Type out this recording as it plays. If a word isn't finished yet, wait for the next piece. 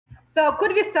So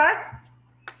could we start?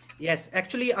 Yes,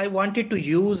 actually, I wanted to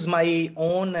use my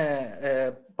own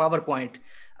PowerPoint.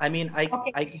 I mean,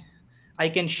 I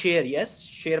can share, yes,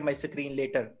 share my screen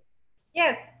later.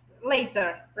 Yes,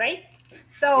 later, right?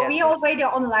 So we already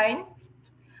online.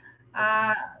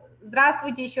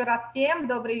 Здравствуйте еще раз всем,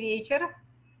 добрый вечер.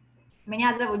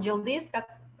 Меня зовут Джилдыз, как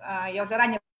я уже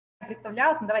ранее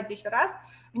представлялась, но давайте еще раз.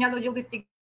 Меня зовут Джилдыз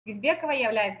Тигизбекова, я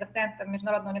являюсь доцентом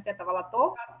Международного университета в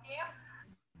Алатау.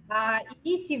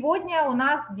 И сегодня у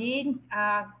нас день,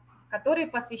 который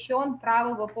посвящен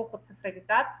праву в эпоху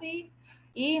цифровизации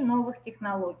и новых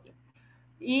технологий.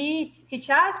 И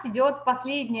сейчас идет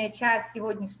последняя часть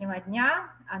сегодняшнего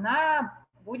дня, она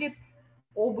будет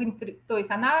то есть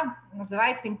она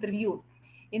называется интервью.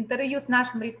 Интервью с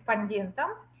нашим респондентом.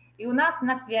 И у нас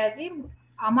на связи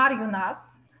Ammar Younas.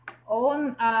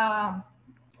 Он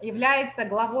является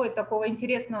главой такого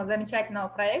интересного, замечательного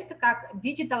проекта, как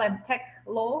Digital and Tech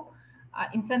Law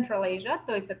in Central Asia,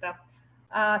 то есть это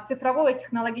цифровое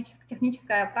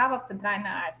техническое право в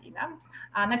Центральной Азии. Да?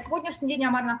 На сегодняшний день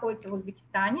Амар находится в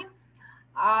Узбекистане.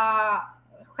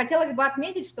 Хотелось бы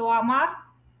отметить, что Амар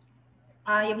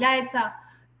является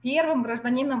первым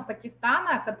гражданином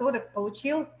Пакистана, который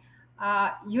получил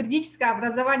юридическое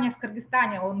образование в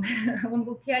Кыргызстане. Он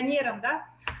был пионером, да?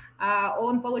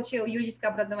 Он получил юридическое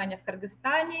образование в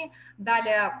Кыргызстане,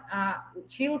 далее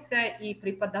учился и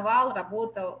преподавал,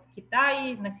 работал в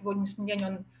Китае. На сегодняшний день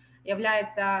он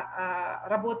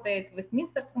работает в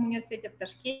Вестминстерском университете в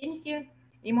Ташкенте.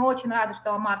 И мы очень рады,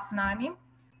 что Амар с нами.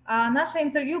 Наше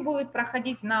интервью будет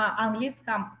проходить на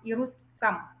английском и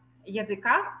русском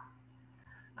языках.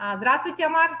 Здравствуйте,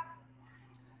 Амар.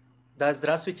 Да,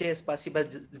 здравствуйте, спасибо,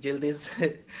 Джилдыз.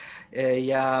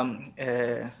 Я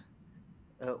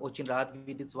очень рад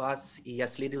видеть вас, и я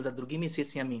следил за другими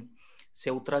сессиями.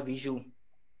 Все утра вижу.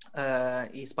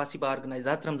 И спасибо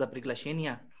организаторам за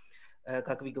приглашение.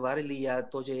 Как вы говорили, я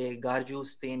тоже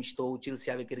горжусь тем, что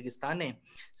учился в Кыргызстане.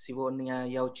 Сегодня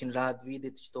я очень рад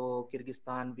видеть, что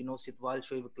Кыргызстан вносит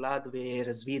большой вклад в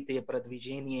развитие и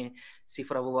продвижение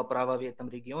цифрового права в этом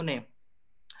регионе.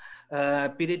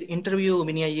 Перед интервью у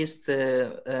меня есть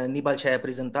небольшая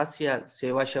презентация. С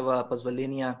вашего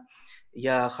позволения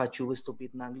я хочу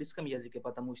выступить на английском языке,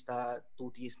 потому что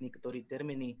тут есть некоторые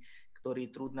термины, которые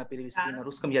трудно перевести на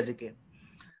русском языке.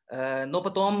 Но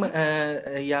потом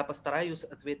я постараюсь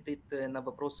ответить на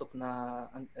вопросы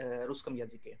на русском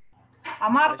языке.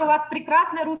 Амар, у вас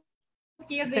прекрасный русский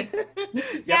язык.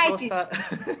 Я просто...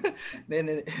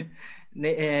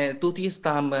 Тут есть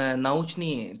там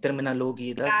научные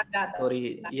терминологии, да,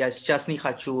 которые я сейчас не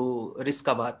хочу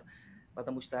рисковать,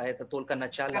 потому что это только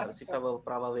начало цифрового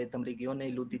права в этом регионе,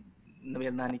 и люди,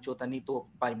 наверное, ничего-то не то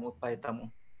поймут,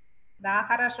 поэтому... Да,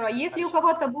 хорошо. Если у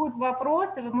кого-то будут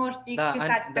вопросы, вы можете их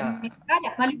писать в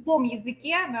комментариях на любом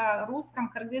языке, на русском,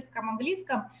 кыргызском,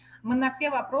 английском. Мы на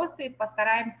все вопросы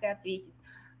постараемся ответить.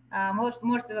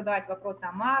 Можете задавать вопросы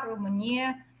Амару,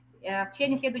 мне. В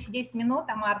течение следующих 10 минут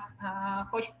Амар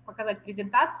хочет показать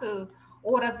презентацию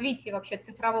о развитии вообще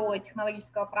цифрового и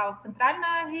технологического права в Центральной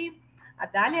Азии, а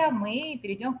далее мы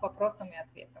перейдем к вопросам и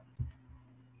ответам.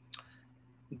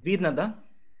 Видно, да?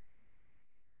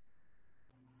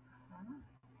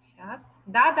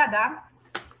 Да.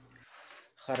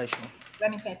 Хорошо.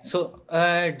 So,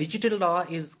 digital law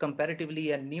is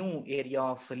comparatively a new area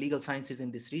of legal sciences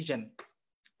in this region.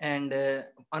 And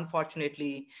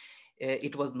unfortunately,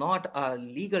 it was not a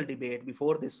legal debate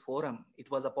before this forum. It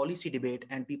was a policy debate,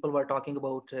 and people were talking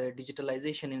about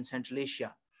digitalization in Central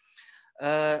Asia.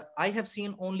 I have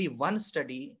seen only one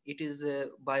study. It is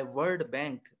by World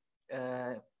Bank.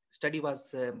 Study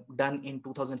was done in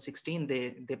 2016.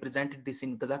 They presented this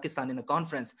in Kazakhstan in a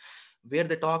conference where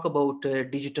they talk about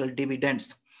digital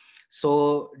dividends.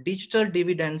 So digital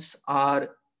dividends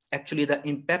are actually the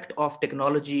impact of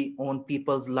technology on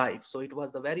people's life. So it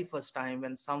was the very first time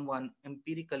when someone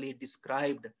empirically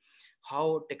described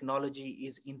how technology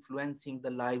is influencing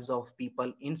the lives of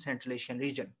people in Central Asian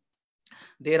region.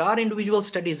 There are individual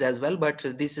studies as well, but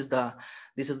this is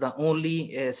the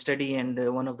only study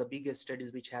and one of the biggest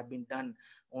studies which have been done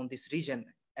on this region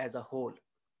as a whole.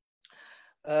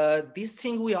 This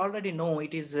thing we already know.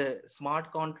 It is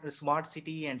smart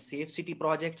city and safe city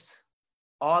projects.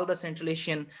 All the Central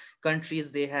Asian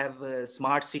countries, they have a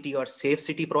smart city or safe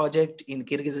city project. In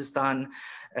Kyrgyzstan,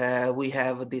 we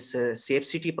have this safe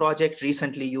city project.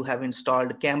 Recently, you have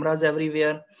installed cameras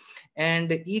everywhere.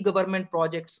 And e-government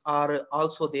projects are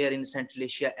also there in Central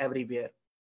Asia everywhere.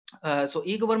 So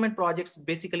e-government projects,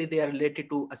 basically, they are related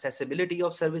to accessibility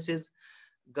of services,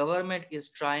 government is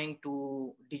trying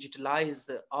to digitalize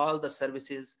all the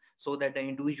services so that the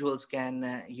individuals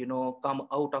can, come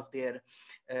out of their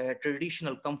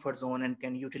traditional comfort zone and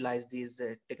can utilize these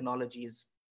technologies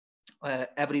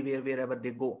everywhere, wherever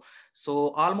they go. So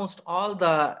almost all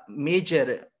the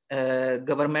major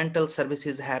governmental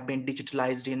services have been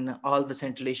digitalized in all the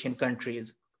Central Asian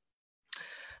countries.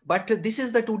 But this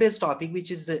is the today's topic, which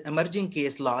is emerging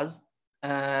case laws.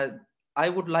 I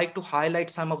would like to highlight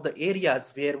some of the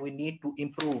areas where we need to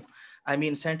improve. I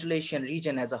mean, Central Asian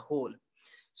region as a whole.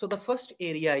 So the first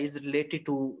area is related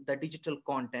to the digital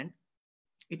content.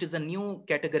 It is a new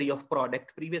category of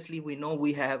product. Previously, we know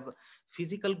we have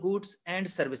physical goods and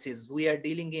services. We are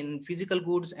dealing in physical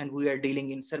goods and we are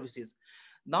dealing in services.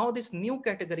 Now this new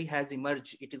category has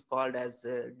emerged. It is called as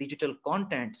digital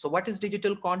content. So what is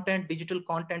digital content? Digital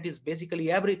content is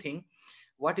basically everything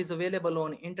what is available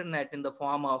on internet in the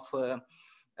form of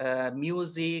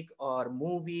music or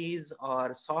movies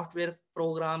or software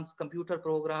programs, computer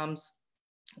programs,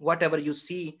 whatever you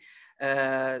see,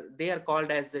 they are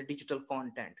called as digital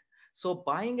content. So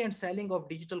buying and selling of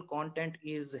digital content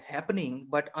is happening,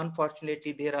 but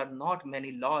unfortunately there are not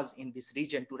many laws in this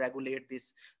region to regulate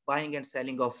this buying and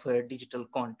selling of digital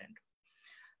content.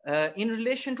 In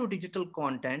relation to digital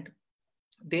content,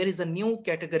 there is a new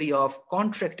category of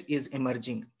contract is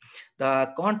emerging.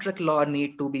 The contract law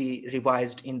need to be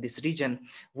revised in this region.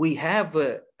 We have,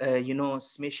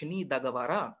 smeshni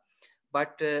dagavara,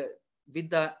 but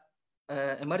with the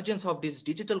emergence of this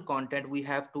digital content, we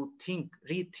have to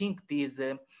rethink these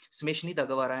smeshni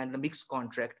dagavara and the mixed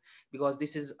contract, because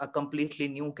this is a completely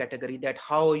new category, that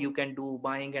how you can do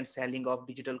buying and selling of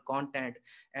digital content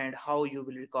and how you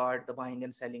will record the buying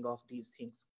and selling of these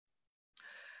things.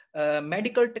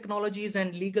 Medical technologies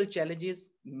and legal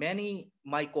challenges. Many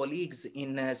my colleagues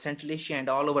in Central Asia and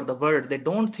all over the world, they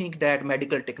don't think that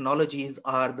medical technologies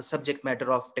are the subject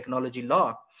matter of technology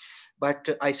law.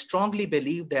 But I strongly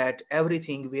believe that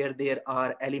everything where there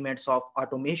are elements of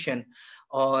automation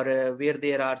or where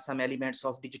there are some elements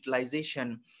of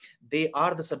digitalization, they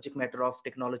are the subject matter of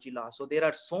technology law. So there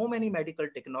are so many medical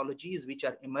technologies which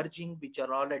are emerging, which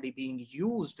are already being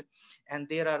used, and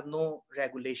there are no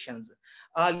regulations.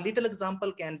 A little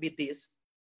example can be this.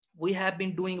 We have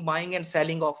been doing buying and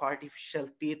selling of artificial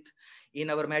teeth. In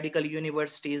our medical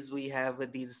universities, we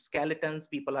have these skeletons.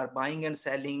 People are buying and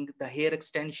selling the hair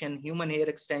extension, human hair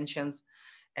extensions.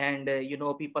 And,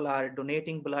 people are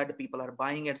donating blood. People are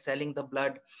buying and selling the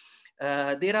blood.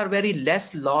 There are very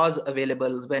less laws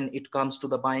available when it comes to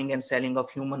the buying and selling of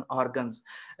human organs.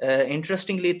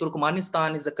 Interestingly,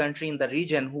 Turkmenistan is a country in the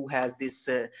region who has this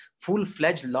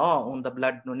full-fledged law on the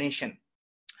blood donation.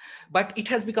 But it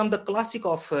has become the classic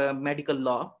of medical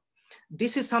law.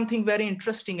 This is something very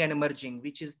interesting and emerging,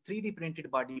 which is 3D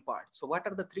printed body parts. So what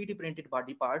are the 3D printed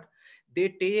body part? They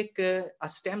take a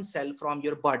stem cell from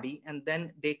your body and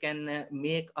then they can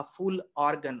make a full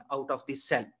organ out of this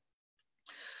cell.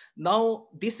 Now,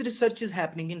 this research is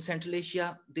happening in Central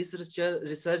Asia. This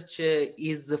research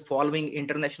is following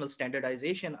international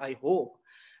standardization, I hope.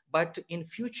 But in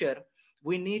future,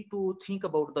 we need to think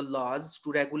about the laws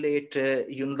to regulate,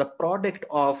 the product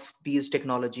of these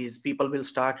technologies. People will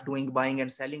start doing buying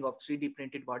and selling of 3D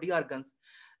printed body organs.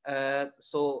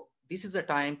 So this is a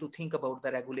time to think about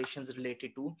the regulations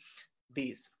related to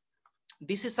these.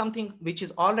 This is something which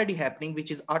is already happening,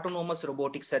 which is autonomous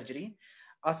robotic surgery.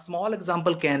 A small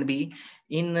example can be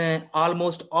in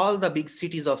almost all the big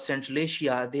cities of Central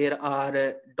Asia, there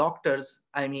are doctors,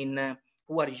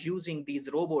 who are using these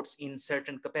robots in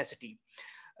certain capacity.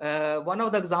 One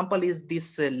of the example is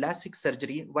this LASIK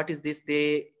surgery. What is this?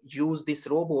 They use this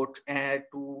robot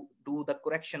to do the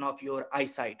correction of your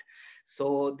eyesight.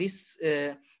 So this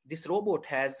robot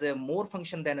has more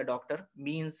function than a doctor,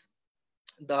 means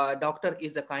the doctor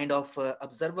is a kind of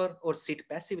observer or sit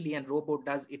passively and robot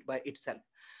does it by itself.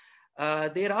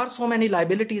 There are so many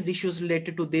liabilities issues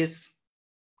related to this.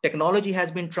 Technology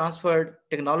has been transferred.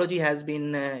 Technology has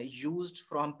been used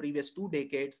from previous 2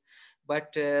 decades.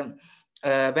 But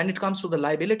when it comes to the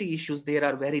liability issues, there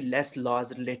are very less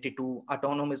laws related to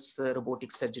autonomous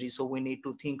robotic surgery. So we need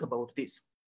to think about this.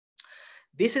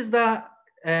 This is the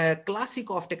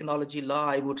classic of technology law,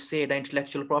 I would say, the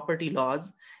intellectual property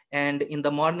laws. And in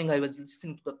the morning, I was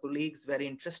listening to the colleagues, very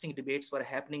interesting debates were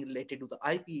happening related to the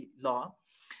IP law.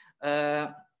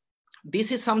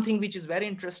 This is something which is very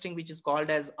interesting, which is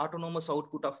called as autonomous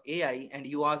output of AI. And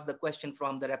you asked the question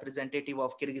from the representative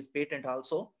of Kyrgyz patent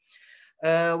also.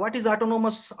 What is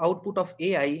autonomous output of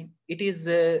AI? It is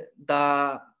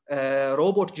the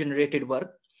robot generated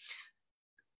work.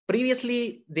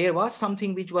 Previously, there was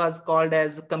something which was called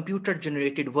as computer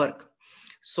generated work.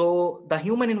 So the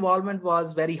human involvement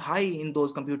was very high in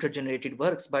those computer generated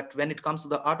works. But when it comes to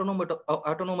the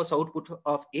autonomous output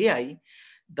of AI,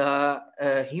 the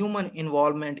human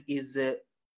involvement is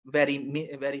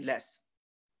very less.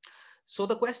 So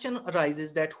the question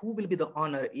arises that who will be the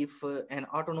owner if an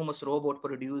autonomous robot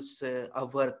produce a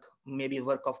work, maybe a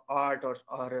work of art,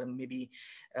 or maybe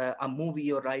a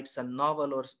movie, or writes a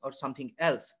novel, or something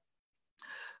else.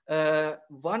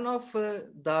 One of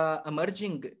the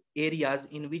emerging areas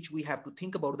in which we have to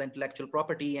think about the intellectual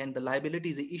property and the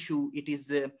liabilities issue, it is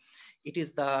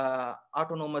the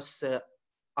autonomous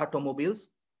automobiles.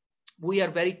 We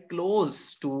are very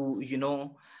close to,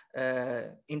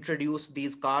 introduce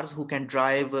these cars who can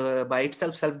drive by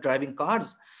itself, self-driving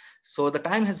cars. So the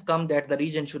time has come that the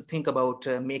region should think about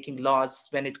making laws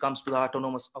when it comes to the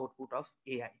autonomous output of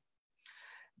AI.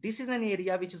 This is an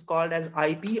area which is called as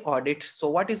IP audit. So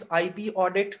what is IP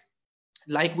audit?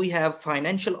 Like we have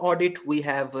financial audit, we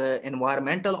have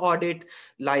environmental audit,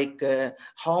 like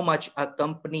how much a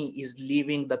company is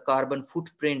leaving the carbon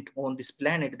footprint on this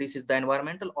planet. This is the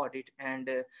environmental audit. And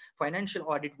financial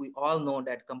audit, we all know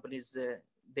that companies,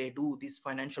 they do these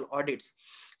financial audits.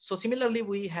 So similarly,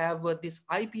 we have this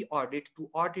IP audit to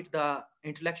audit the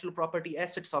intellectual property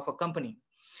assets of a company.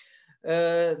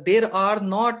 There are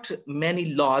not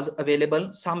many laws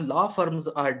available. Some law firms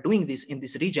are doing this in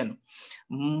this region.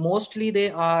 Mostly they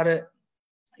are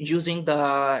using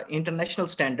the international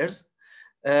standards,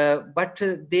 but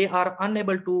they are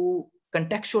unable to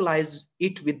contextualize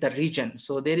it with the region.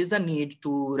 So there is a need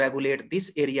to regulate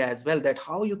this area as well, that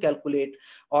how you calculate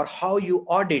or how you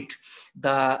audit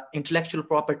the intellectual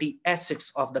property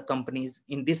assets of the companies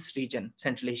in this region,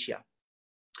 Central Asia.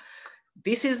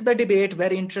 This is the debate,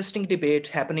 very interesting debate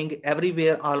happening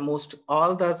everywhere. Almost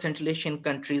all the Central Asian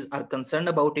countries are concerned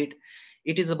about it.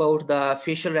 It is about the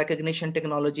facial recognition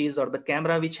technologies or the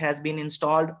camera which has been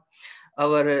installed,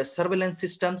 our surveillance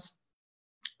systems.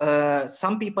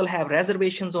 Some people have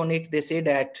reservations on it. They say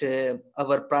that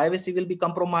our privacy will be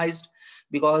compromised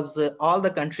because all the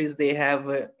countries, they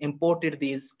have imported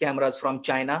these cameras from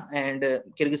China, and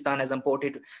Kyrgyzstan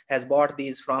has bought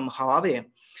these from Huawei.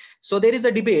 So there is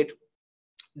a debate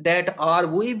that are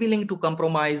we willing to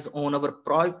compromise on our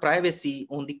privacy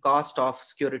on the cost of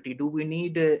security? Do we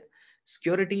need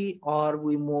security, or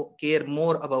we care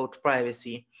more about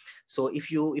privacy? So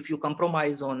if you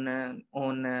compromise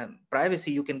on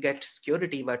privacy, you can get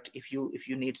security, but if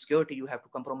you need security, you have to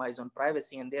compromise on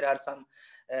privacy. And there are some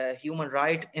human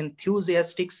right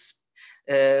enthusiasts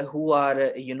who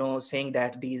are saying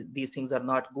that these things are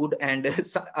not good. And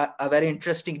a very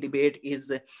interesting debate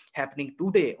is happening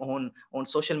today on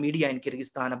social media in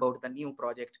Kyrgyzstan about the new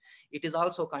project. It is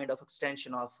also kind of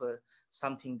extension of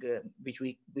something which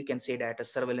we can say that a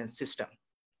surveillance system.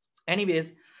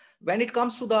 Anyways, when it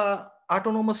comes to the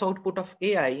autonomous output of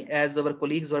AI, as our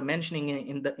colleagues were mentioning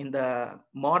in the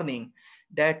morning,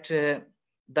 that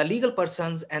the legal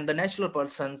persons and the natural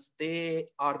persons, they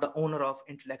are the owner of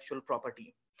intellectual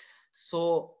property.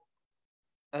 So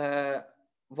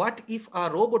what if a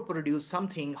robot produce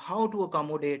something? How to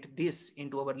accommodate this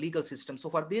into our legal system? So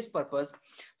for this purpose,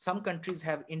 some countries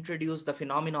have introduced the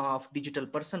phenomena of digital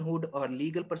personhood or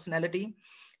legal personality.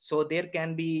 So there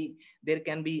can be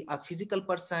a physical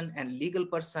person and legal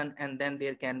person, and then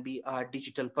there can be a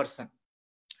digital person.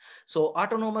 So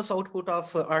autonomous output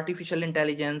of artificial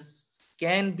intelligence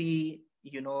can be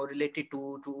related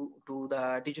to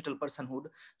the digital personhood.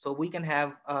 So we can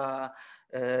have a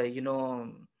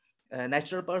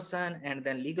natural person, and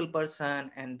then legal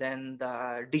person, and then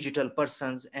the digital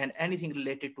persons, and anything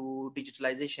related to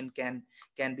digitalization can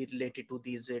be related to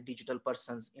these digital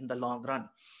persons in the long run.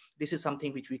 This is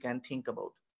something which we can think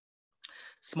about.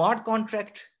 Smart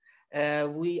contract.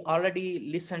 We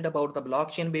already listened about the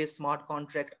blockchain-based smart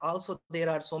contract. Also, there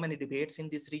are so many debates in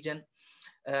this region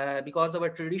because our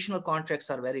traditional contracts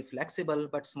are very flexible,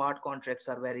 but smart contracts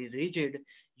are very rigid.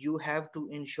 You have to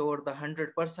ensure the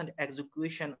 100%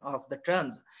 execution of the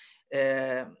terms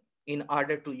in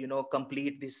order to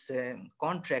complete this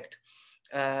contract.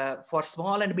 For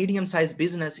small and medium-sized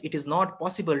business, it is not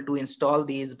possible to install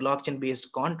these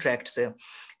blockchain-based contracts,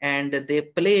 and they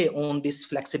play on this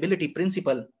flexibility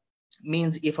principle.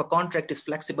 Means if a contract is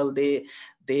flexible, they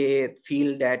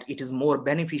feel that it is more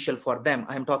beneficial for them.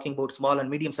 I'm talking about small and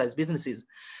medium-sized businesses.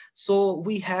 So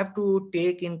we have to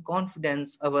take in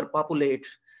confidence our populate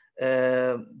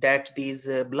that these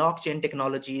blockchain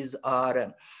technologies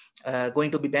are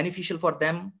going to be beneficial for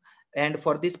them. And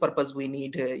for this purpose, we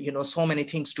need so many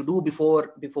things to do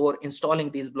before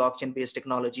installing these blockchain-based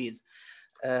technologies.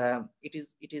 It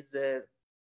is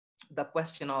the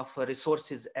question of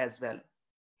resources as well.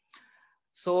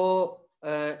 So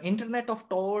Internet of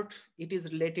Thought, it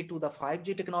is related to the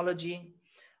 5G technology.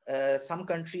 Some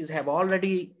countries have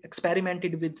already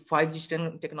experimented with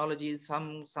 5G technologies.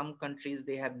 Some countries,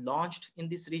 they have launched in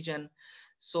this region.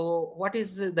 So what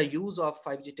is the use of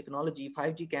 5G technology?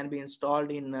 5G can be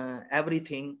installed in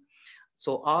everything.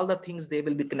 So all the things, they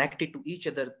will be connected to each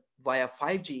other via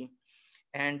 5G,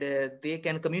 and they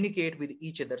can communicate with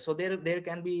each other. So there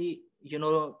can be,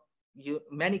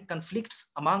 many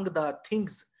conflicts among the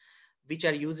things which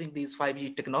are using these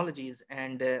 5G technologies.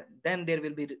 And then there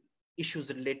will be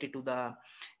issues related to the,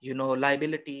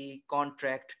 liability,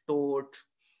 contract, tort,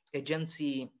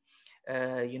 agency,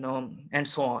 and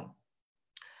so on.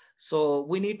 So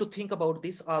we need to think about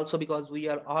this also, because we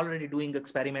are already doing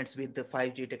experiments with the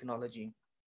 5G technology.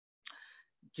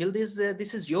 Jill, this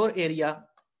is your area,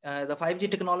 the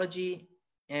 5G technology.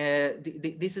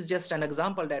 This is just an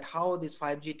example that how this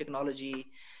 5G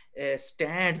technology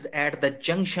stands at the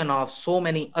junction of so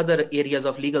many other areas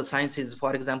of legal sciences.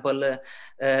 For example,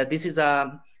 this is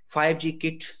a 5G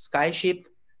kit skyship.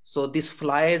 So this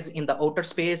flies in the outer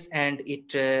space and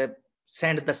it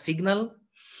sends the signal.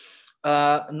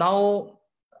 Now,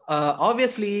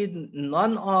 obviously,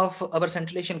 none of our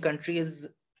Central Asian countries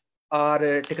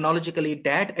are technologically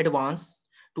that advanced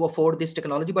to afford this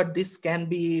technology, but this can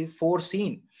be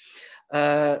foreseen.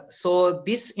 So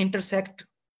this intersect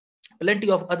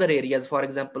plenty of other areas. For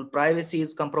example, privacy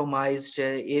is compromised,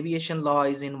 aviation law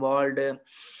is involved,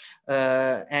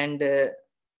 and this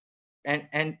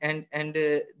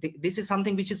is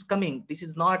something which is coming. This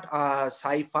is not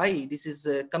sci-fi. This is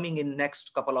coming in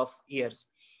next couple of years.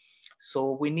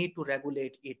 So we need to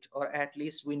regulate it, or at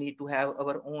least we need to have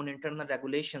our own internal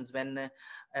regulations when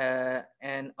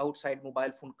an outside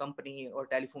mobile phone company or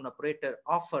telephone operator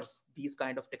offers these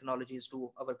kind of technologies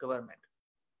to our government.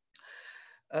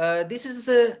 This is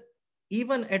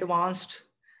even advanced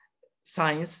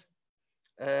science,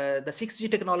 the 6G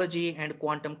technology and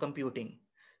quantum computing.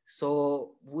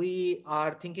 So we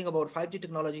are thinking about 5G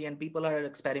technology and people are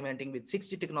experimenting with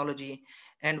 6G technology.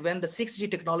 And when the 6G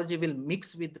technology will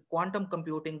mix with quantum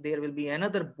computing, there will be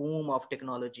another boom of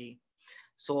technology.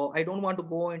 So I don't want to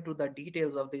go into the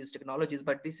details of these technologies,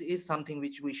 but this is something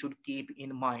which we should keep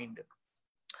in mind.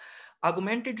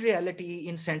 Augmented reality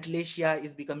in Central Asia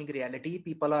is becoming reality.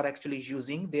 People are actually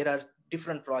using, there are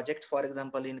different projects. For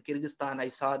example, in Kyrgyzstan, I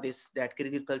saw that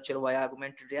Kyrgyz culture via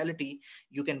augmented reality.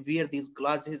 You can wear these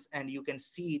glasses and you can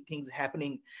see things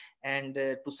happening. And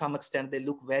to some extent, they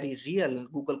look very real.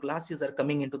 Google glasses are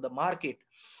coming into the market.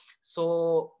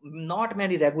 So not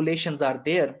many regulations are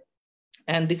there.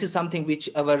 And this is something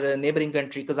which our neighboring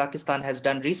country, Kazakhstan, has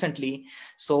done recently.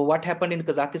 So what happened in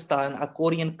Kazakhstan, a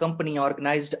Korean company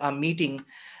organized a meeting,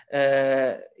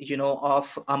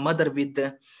 of a mother with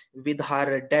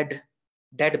her dead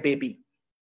baby.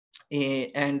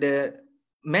 And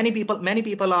many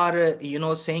people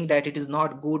are, saying that it is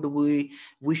not good. We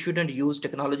shouldn't use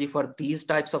technology for these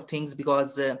types of things,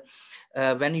 because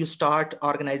when you start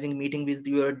organizing meeting with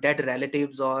your dead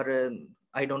relatives, or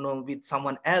I don't know, with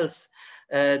someone else,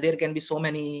 there can be so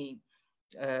many,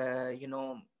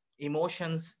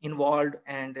 emotions involved,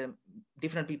 and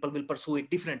different people will pursue it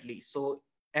differently. So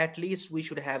at least we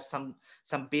should have some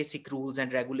basic rules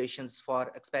and regulations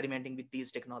for experimenting with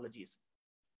these technologies.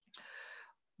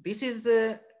 This is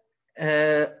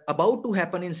about to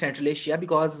happen in Central Asia,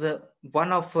 because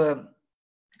one of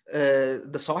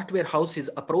the software houses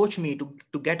approached me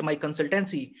to get my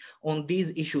consultancy on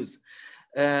these issues.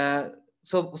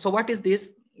 So what is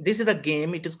this? This is a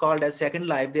game. It is called as Second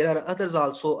Life. There are others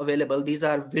also available. These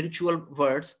are virtual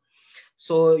worlds.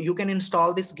 So you can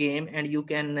install this game and you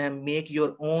can make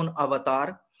your own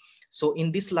avatar. So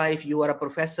in this life, you are a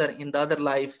professor. In the other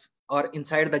life, or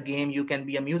inside the game, you can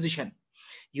be a musician.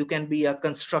 You can be a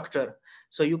constructor.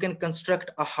 So you can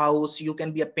construct a house. You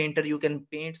can be a painter. You can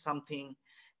paint something.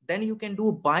 Then you can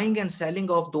do buying and selling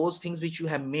of those things which you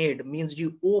have made. Means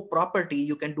you owe property.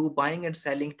 You can do buying and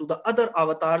selling to the other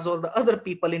avatars or the other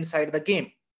people inside the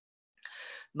game.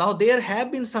 Now, there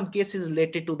have been some cases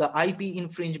related to the IP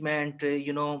infringement,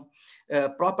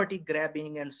 property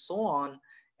grabbing and so on.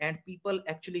 And people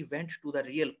actually went to the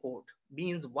real court.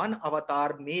 Means one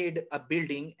avatar made a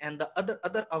building and the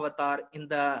other avatar in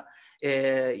the,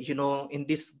 in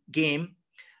this game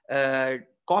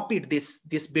copied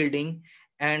this building.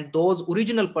 And those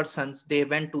original persons, they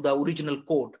went to the original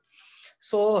court.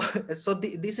 So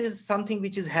this is something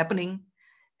which is happening,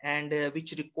 and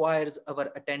which requires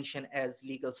our attention as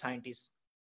legal scientists.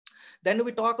 Then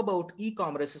we talk about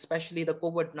e-commerce, especially the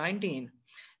COVID-19.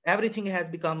 Everything has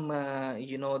become,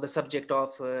 the subject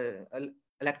of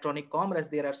electronic commerce.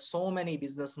 There are so many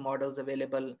business models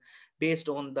available based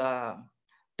on the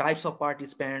types of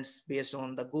participants based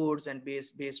on the goods and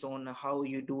based on how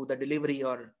you do the delivery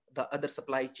or the other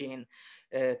supply chain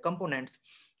components.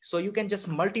 So you can just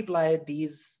multiply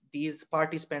these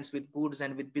participants with goods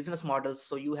and with business models.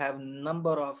 So you have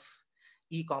number of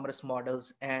e-commerce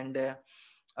models, and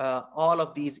all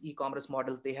of these e-commerce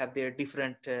models, they have their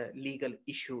different legal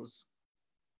issues.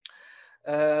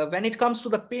 When it comes to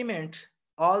the payment,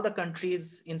 all the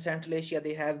countries in Central Asia,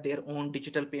 they have their own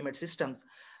digital payment systems.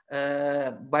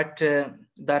 But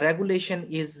the regulation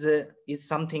is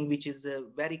something which is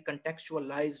very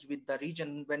contextualized with the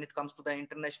region. When it comes to the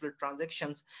international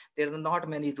transactions, there are not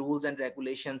many rules and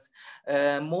regulations.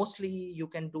 Mostly you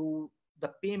can do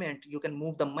the payment, you can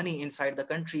move the money inside the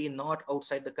country, not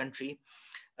outside the country.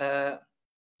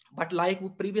 But like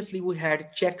previously we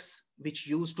had checks which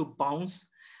used to bounce.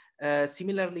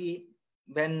 Similarly,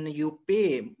 when you pay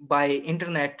by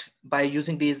internet by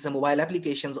using these mobile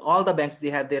applications, all the banks, they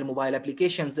have their mobile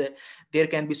applications. There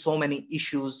can be so many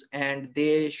issues, and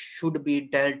they should be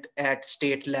dealt at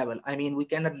state level. I mean, we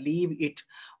cannot leave it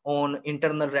on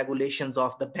internal regulations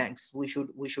of the banks. We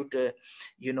should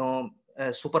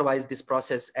supervise this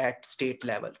process at state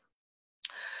level.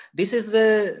 This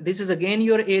is again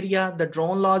your area, the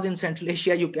drone laws in Central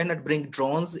Asia. You cannot bring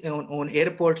drones on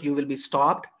airport, you will be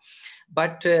stopped.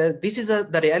 But this is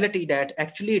the reality that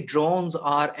actually drones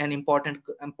are an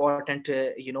important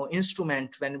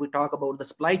instrument when we talk about the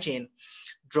supply chain.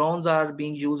 Drones are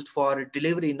being used for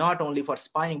delivery, not only for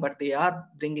spying, but they are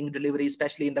bringing delivery,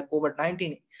 especially in the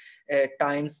COVID-19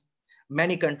 times.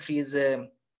 Many countries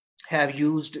have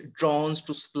used drones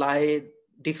to supply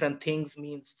different things,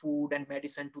 means food and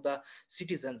medicine, to the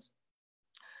citizens.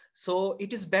 So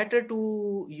it is better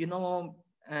to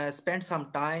spend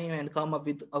some time and come up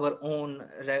with our own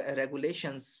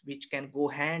regulations which can go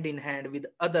hand in hand with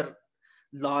other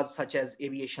laws such as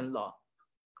aviation law.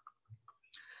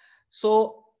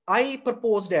 So I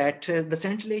propose that the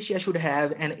Central Asia should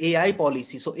have an AI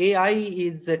policy. So AI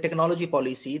is a technology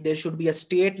policy. There should be a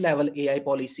state level AI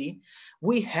policy.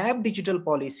 We have digital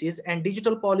policies, and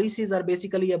digital policies are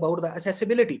basically about the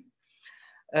accessibility.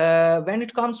 When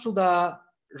it comes to the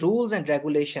rules and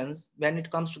regulations, when it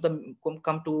comes to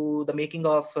the making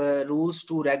of rules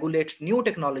to regulate new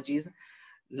technologies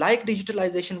like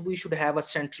digitalization, we should have a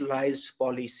centralized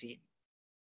policy.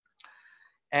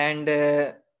 And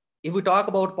if we talk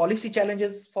about policy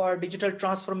challenges for digital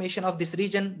transformation of this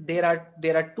region, there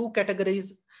are two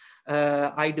categories.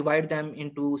 I divide them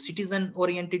into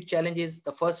citizen-oriented challenges.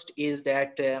 The first is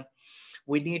that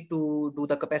we need to do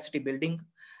the capacity building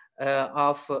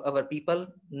of our people.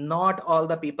 Not all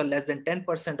the people, less than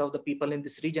 10% of the people in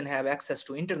this region have access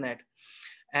to internet.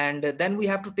 And then we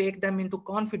have to take them into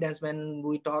confidence when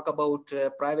we talk about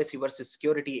privacy versus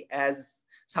security as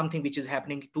something which is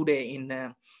happening today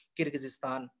in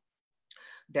Kyrgyzstan.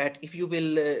 That if you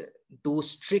will do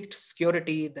strict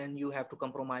security, then you have to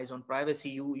compromise on privacy.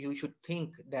 You should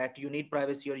think that you need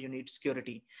privacy or you need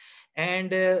security. And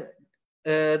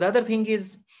the other thing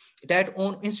is that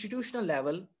on institutional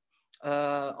level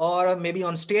or maybe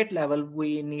on state level,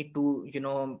 we need to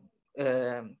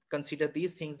consider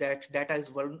these things, that data is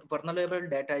vulnerable,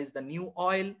 data is the new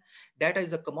oil, data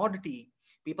is a commodity.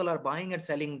 People are buying and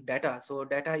selling data, so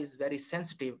data is very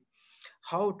sensitive.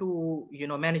 How to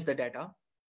manage the data?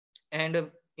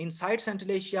 And inside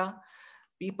Central Asia,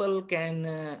 people can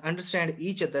understand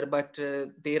each other, but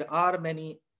there are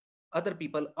many other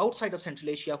people outside of Central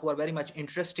Asia who are very much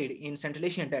interested in Central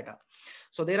Asian data.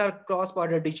 So there are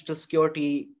cross-border digital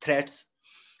security threats.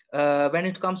 When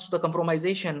it comes to the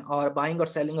compromisation or buying or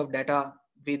selling of data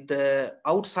with the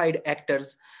outside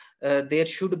actors, there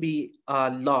should be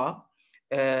a law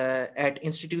at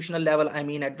institutional level, I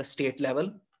mean at the state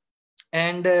level.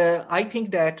 And I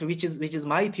think that, which is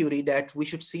my theory, that we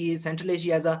should see Central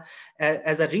Asia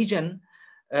as a region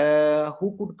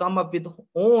who could come up with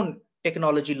own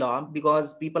technology law,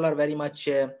 because people are very much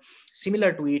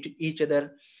similar to each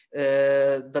other.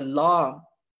 The law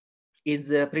is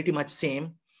pretty much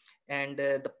same, and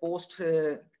the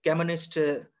post-communist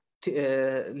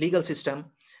legal system,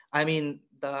 I mean,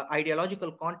 the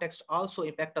ideological context also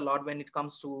impact a lot when it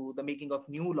comes to the making of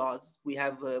new laws. We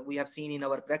have seen in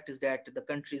our practice that the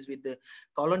countries with the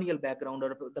colonial background,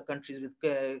 or the countries with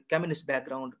communist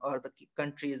background, or the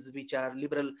countries which are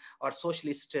liberal or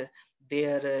socialist,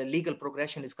 their legal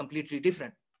progression is completely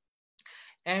different.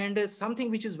 And something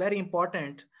which is very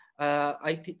important,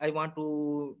 I want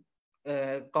to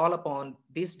call upon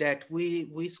this, that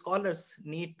we scholars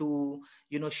need to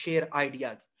share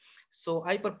ideas. So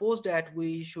I propose that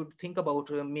we should think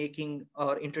about making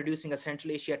or introducing a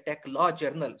Central Asia Tech Law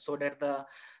Journal, so that the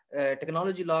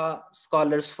technology law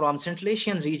scholars from Central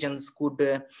Asian regions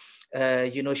could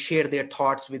share their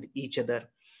thoughts with each other.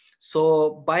 So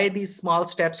by these small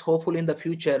steps, hopefully in the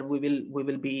future we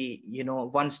will be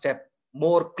one step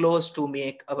more close to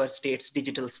make our states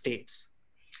digital states.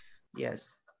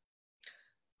 Yes.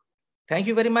 Thank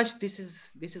you very much. This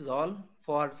is all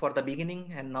for the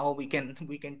beginning, and now we can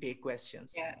take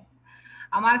questions. Yeah.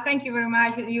 Ammar, thank you very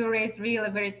much. You raised really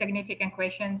very significant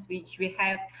questions which we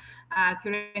have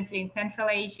currently in Central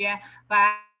Asia.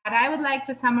 But I would like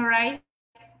to summarize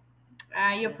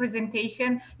your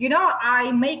presentation.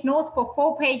 I make notes for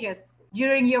 4 pages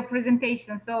during your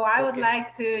presentation, so I would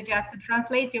like to just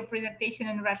translate your presentation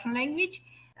in Russian language.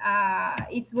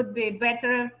 It would be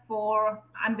better for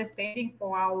understanding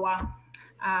for our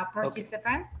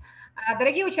participants.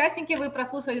 Дорогие участники, вы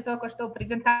прослушали только что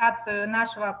презентацию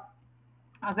нашего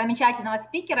замечательного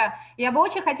спикера. Я бы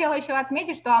очень хотела еще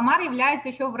отметить, что Аммар является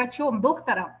еще врачом,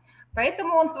 доктором.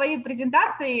 Поэтому он в своей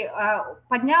презентации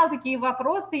поднял такие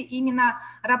вопросы именно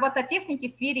робототехники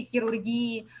в сфере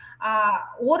хирургии,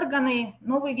 органы,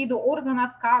 новые виды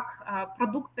органов, как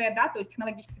продукция, да, то есть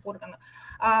технологических органов.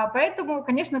 Поэтому,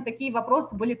 конечно, такие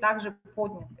вопросы были также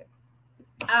подняты.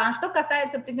 Что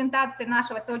касается презентации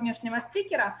нашего сегодняшнего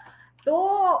спикера,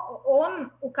 то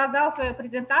он указал в своей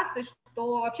презентации,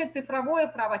 что вообще цифровое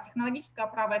право, технологическое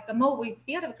право – это новые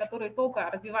сферы, которые только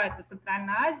развиваются в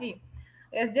Центральной Азии.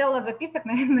 Я сделала записок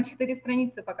на 4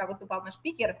 страницы, пока выступал наш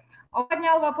спикер. Он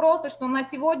поднял вопросы, что на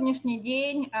сегодняшний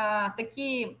день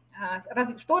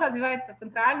что развивается в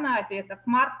Центральной Азии, это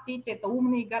смарт-сити, это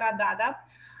умные города,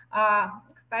 да.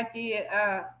 Кстати,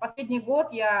 последний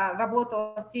год я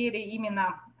работала в сфере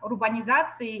именно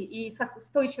урбанизации и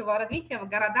устойчивого развития в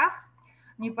городах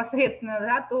непосредственно,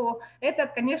 да, то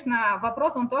этот, конечно,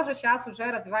 вопрос, он тоже сейчас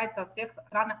уже развивается во всех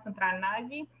странах Центральной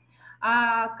Азии.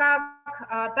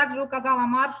 Как также указал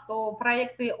Аммар, что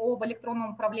проекты об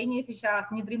электронном управлении сейчас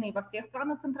внедрены во всех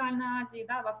странах Центральной Азии,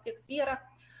 да, во всех сферах.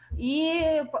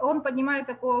 И он поднимает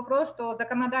такой вопрос, что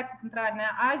законодательство Центральной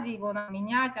Азии, его надо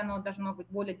менять, оно должно быть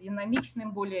более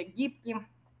динамичным, более гибким,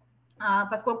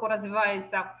 поскольку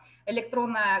развивается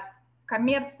электронная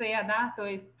коммерция, да, то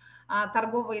есть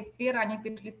торговые сферы, они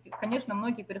перешли, конечно,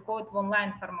 многие переходят в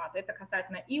онлайн-формат. Это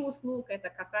касательно и услуг, это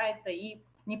касается и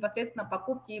непосредственно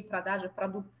покупки и продажи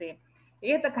продукции. И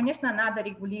это, конечно, надо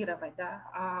регулировать. Да.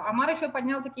 Аммар еще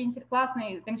поднял такие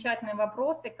классные, замечательные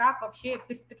вопросы, как вообще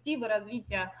перспективы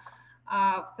развития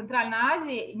в Центральной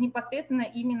Азии, непосредственно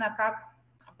именно как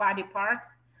body parts.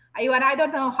 I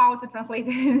don't know how to translate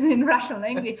it in Russian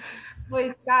language. То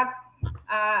есть как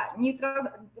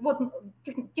вот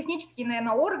технические,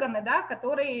 наверное, органы, да,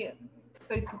 которые,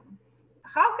 то есть,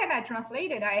 how can I translate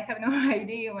it? I have no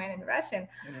idea when in Russian.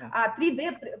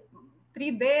 3D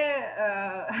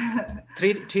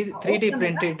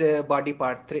printed body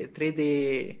part,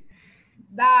 3D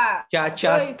да,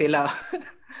 часть тела.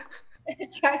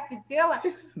 Части тела.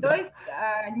 То есть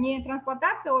не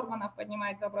трансплантация органов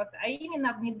поднимается вопрос, а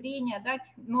именно внедрение, да,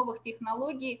 новых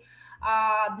технологий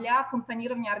для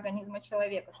функционирования организма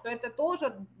человека, что это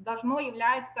тоже должно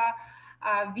являться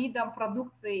видом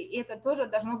продукции, и это тоже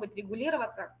должно быть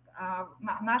регулироваться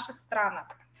в наших странах.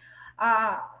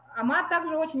 Аммар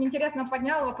также очень интересно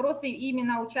поднял вопросы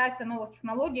именно участия новых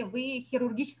технологий в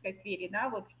хирургической сфере, да,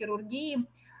 вот в хирургии,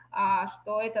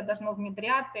 что это должно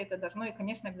внедряться, это должно и,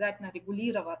 конечно, обязательно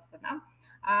регулироваться, да.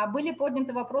 Были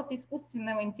подняты вопросы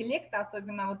искусственного интеллекта,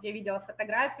 особенно вот я видела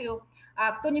фотографию,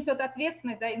 кто несет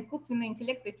ответственность за искусственный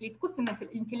интеллект, если искусственный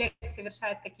интеллект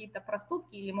совершает какие-то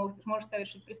проступки или может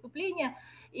совершить преступление.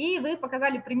 И вы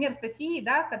показали пример Софии,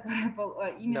 да, которая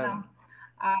именно,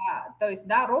 то есть,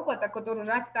 да, робота, который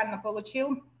уже официально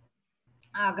получил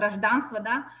гражданство,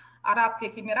 да,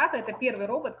 Арабских Эмиратов, это первый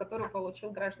робот, который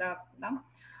получил гражданство, да.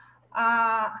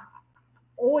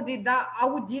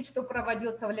 Аудит, что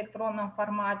проводился в электронном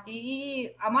формате.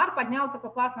 И Аммар поднял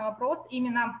такой классный вопрос,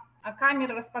 именно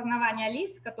камеры распознавания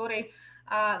лиц, который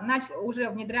уже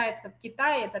внедряется в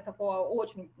Китае. Это такой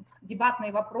очень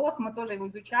дебатный вопрос, мы тоже его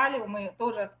изучали, мы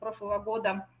тоже с прошлого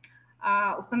года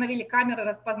установили камеры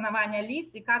распознавания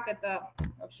лиц, и как это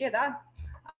вообще, да,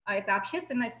 это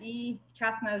общественность и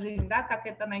частная жизнь, да, как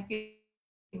это найти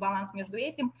баланс между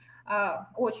этим.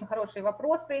 Очень хорошие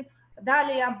вопросы.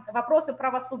 Далее вопросы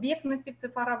правосубъектности в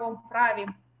цифровом праве,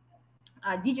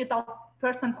 digital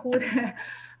personhood,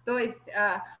 то есть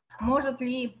может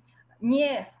ли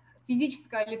не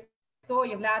физическое лицо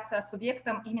являться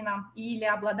субъектом именно или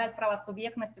обладать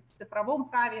правосубъектностью в цифровом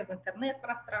праве, в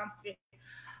интернет-пространстве.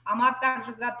 Аммар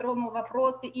также затронул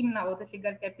вопросы именно, вот если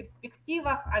говорить о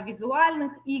перспективах, о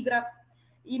визуальных играх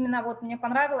именно вот мне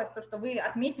понравилось то, что вы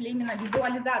отметили именно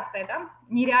визуализация, да,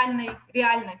 нереальной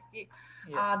реальности.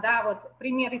 Yes. Да, вот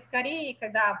пример из Кореи,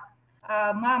 когда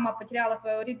мама потеряла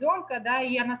своего ребенка, да,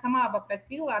 и она сама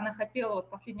попросила, она хотела вот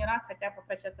последний раз хотя бы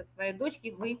попрощаться со своей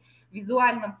дочкой в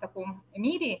визуальном таком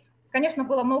мире. Конечно,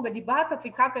 было много дебатов,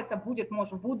 и как это будет,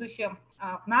 может, в будущем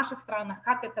в наших странах,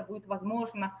 как это будет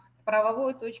возможно с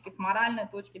правовой точки, с моральной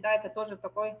точки, да, это тоже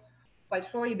такой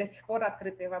большой и до сих пор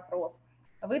открытый вопрос.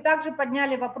 Вы также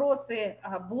подняли вопросы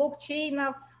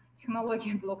блокчейнов,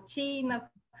 технологий блокчейнов,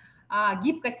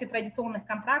 гибкости традиционных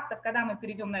контрактов, когда мы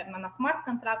перейдем, наверное, на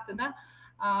смарт-контракты, да,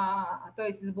 то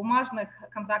есть из бумажных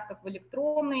контрактов в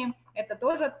электронные. Это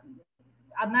тоже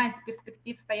одна из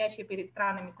перспектив, стоящая перед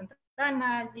странами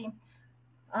Центральной Азии.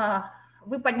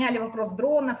 Вы подняли вопрос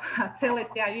дронов,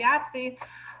 целости авиации.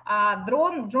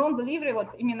 Drone delivery,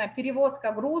 вот именно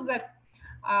перевозка груза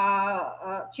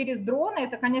через дроны,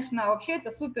 это, конечно, вообще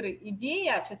это супер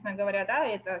идея, честно говоря, да,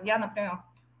 это я, например,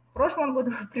 в прошлом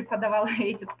году преподавала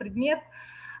этот предмет,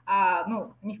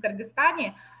 ну, не в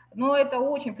Кыргызстане, но это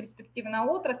очень перспективная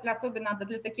отрасль, особенно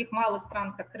для таких малых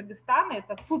стран, как Кыргызстан,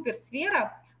 это супер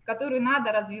сфера, которую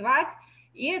надо развивать,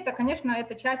 и это, конечно,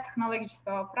 это часть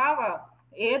технологического права,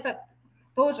 и это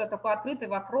тоже такой открытый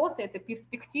вопрос, и это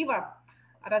перспектива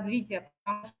развития,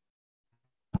 потому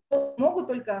что могут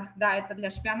только, да, это для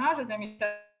шпионажа,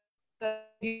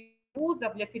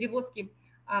 грузов, для перевозки,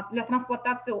 для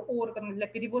трансплантации органов, для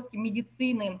перевозки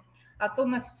медицины,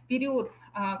 особенно в период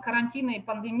карантина и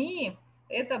пандемии,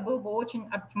 это был бы очень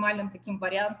оптимальным таким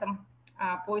вариантом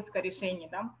поиска решений.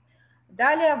 Да.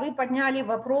 Далее вы подняли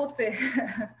вопросы,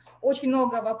 очень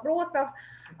много вопросов,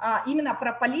 именно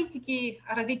про политики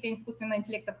развития искусственного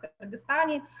интеллекта в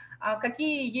Кыргызстане,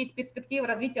 какие есть перспективы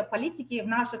развития политики в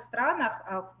наших странах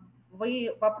в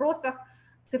вопросах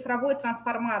цифровой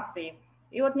трансформации.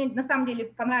 И вот мне на самом деле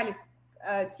понравились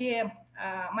те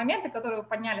моменты, которые вы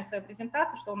подняли в своей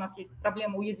презентации, что у нас есть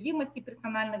проблема уязвимости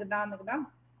персональных данных, да,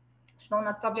 что у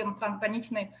нас проблема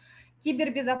трансграничной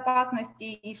кибербезопасности,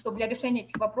 и что для решения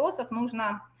этих вопросов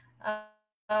нужно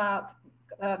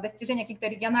достижение каких-то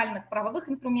региональных правовых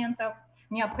инструментов,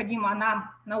 необходимо нам,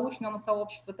 научному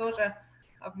сообществу, тоже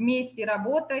вместе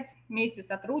работать, вместе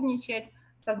сотрудничать,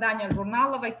 создание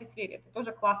журнала в IT-сфере, это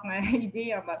тоже классная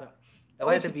идея.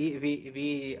 Давайте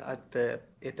ви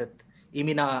этот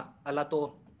именно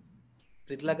Алато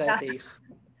предлагаете их.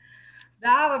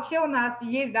 Да, вообще у нас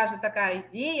есть даже такая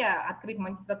идея открыть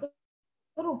магистратуру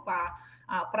по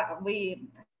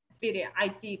в сфере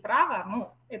IT-права,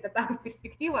 ну, это так в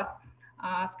перспективах,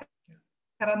 с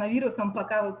коронавирусом,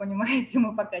 пока вы понимаете,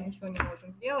 мы пока ничего не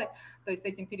можем сделать, то есть с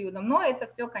этим периодом, но это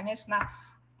все, конечно,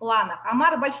 в планах.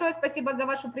 Амар, большое спасибо за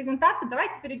вашу презентацию.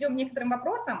 Давайте перейдем к некоторым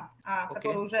вопросам,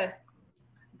 которые уже,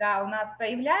 да, у нас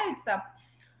появляются.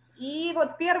 И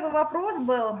вот первый вопрос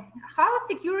был: How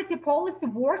security policy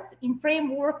works in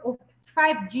framework of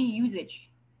 5G usage?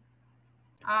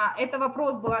 Это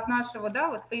вопрос был от нашего, да,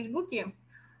 вот в Фейсбуке.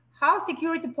 How does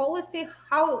security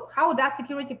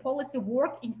policy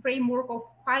work in framework of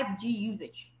 5G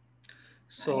usage?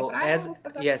 So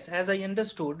as I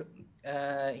understood,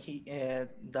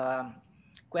 the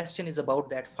question is about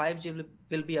that 5G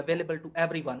will be available to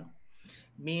everyone,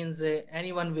 means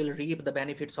anyone will reap the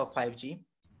benefits of 5G,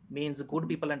 means good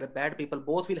people and the bad people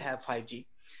both will have 5G,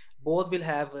 both will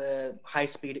have high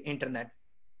speed internet.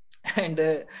 And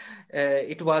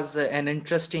it was an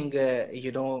interesting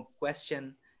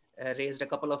question raised a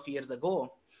couple of years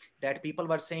ago, that people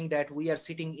were saying that we are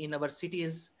sitting in our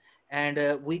cities and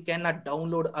we cannot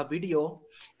download a video,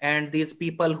 and these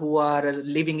people who are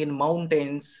living in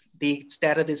mountains, the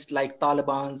terrorists like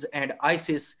Taliban and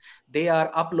ISIS, they are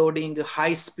uploading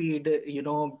high speed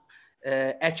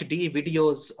HD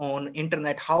videos on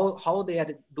internet. How they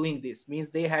are doing this?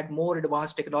 Means they had more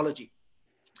advanced technology.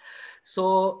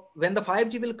 So when the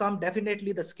 5G will come,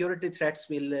 definitely the security threats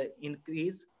will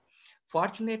increase.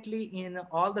 Fortunately, in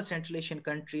all the Central Asian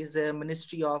countries, the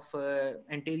Ministry of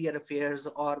Interior Affairs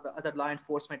or the other law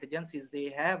enforcement agencies, they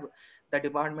have the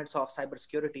departments of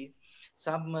cybersecurity.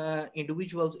 Some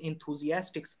individuals,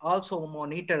 enthusiasts also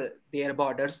monitor their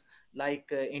borders,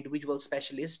 like individual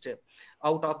specialists.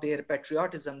 Out of their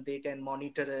patriotism, they can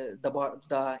monitor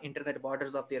the internet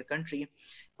borders of their country.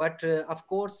 But of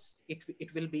course,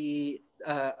 it will be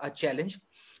a challenge.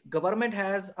 Government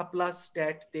has a plus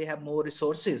that they have more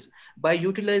resources. By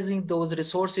utilizing those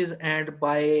resources and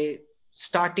by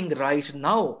starting right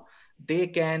now, they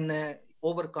can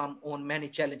overcome on many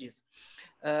challenges.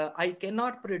 I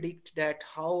cannot predict that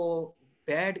how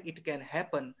bad it can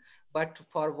happen, but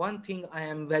for one thing, I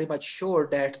am very much sure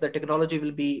that the technology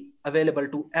will be available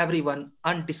to everyone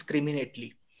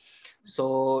undiscriminately.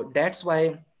 So that's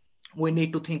why we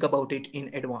need to think about it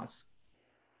in advance.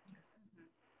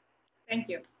 Thank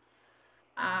you.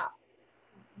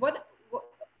 What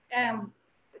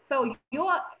so you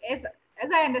are, as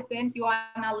I understand, you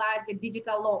analyze the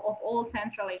digital law of all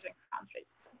Central Asian countries.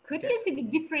 Could you Yes. see the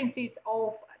differences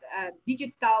of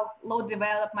digital law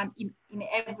development in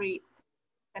every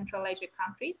Central Asian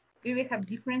countries? Do we have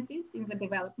differences in the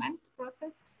development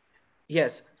process?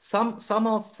 Yes, some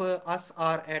of us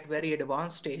are at very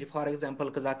advanced stage. For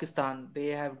example, Kazakhstan, they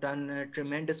have done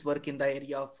tremendous work in the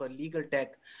area of legal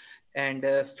tech and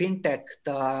fintech,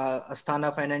 the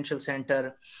Astana Financial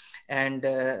Center, and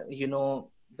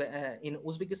in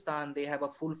Uzbekistan they have a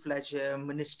full-fledged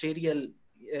ministerial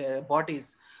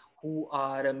bodies who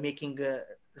are making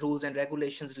rules and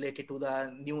regulations related to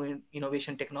the new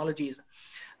innovation technologies.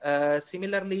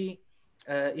 Similarly,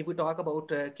 if we talk about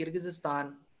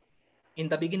Kyrgyzstan, in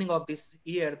the beginning of this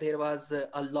year, there was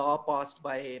a law passed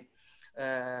by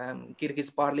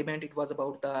Kyrgyz parliament. It was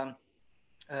about the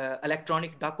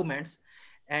electronic documents,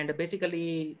 and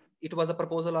basically it was a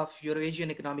proposal of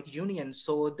Eurasian Economic Union.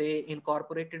 So they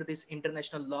incorporated this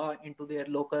international law into their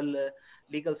local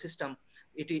legal system.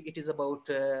 It is about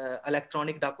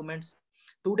electronic documents.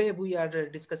 Today we are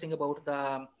discussing about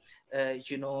the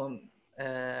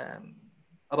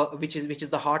about which is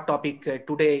the hot topic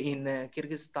today in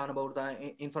Kyrgyzstan, about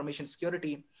the information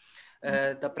security,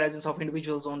 the presence of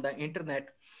individuals on the internet.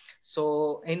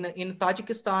 So in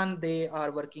Tajikistan, they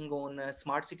are working on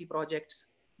smart city projects.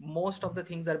 Most of the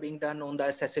things are being done on the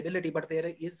accessibility, but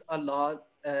there is a law.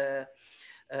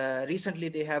 Recently,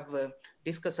 they have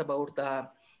discussed about the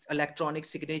electronic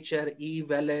signature,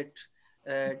 e-wallet,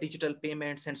 digital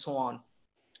payments, and so on.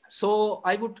 So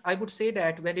I would say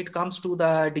that when it comes to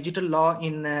the digital law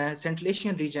in Central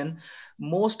Asian region,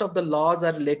 most of the laws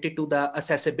are related to the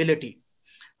accessibility.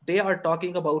 They are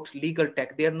talking about legal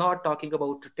tech. They are not talking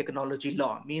about technology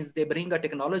law. Means they bring a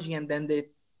technology and then they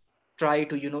try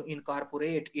to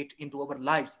incorporate it into our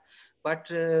lives. But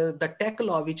the tech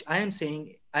law, which I am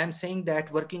saying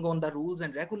that working on the rules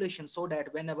and regulations, so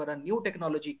that whenever a new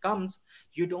technology comes,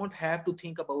 you don't have to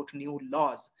think about new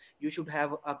laws. You should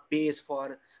have a base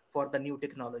for the new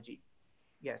technology.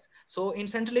 Yes. So in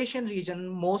Central Asian region,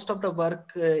 most of the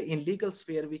work in legal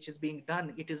sphere which is being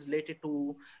done, it is related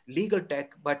to legal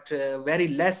tech, but very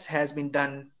less has been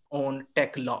done on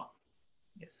tech law.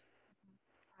 Yes.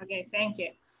 Okay, thank you.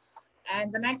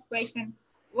 And the next question,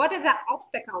 what are the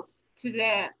obstacles to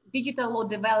the digital law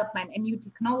development and new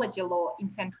technology law in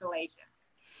Central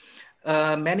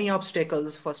Asia? Many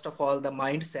obstacles. First of all, the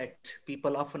mindset.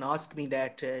 People often ask me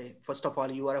that, first of all,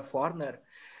 you are a foreigner,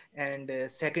 and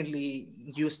secondly,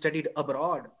 you studied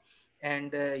abroad,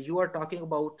 and you are talking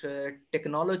about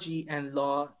technology and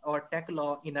law or tech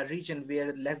law in a region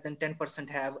where less than 10%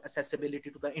 have accessibility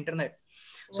to the internet.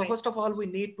 So Right. first of all, we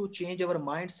need to change our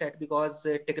mindset, because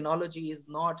technology is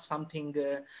not something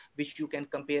which you can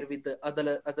compare with the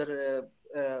other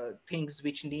things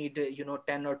which need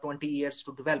 10 or 20 years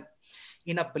to develop.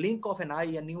 In a blink of an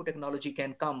eye, a new technology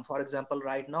can come. For example,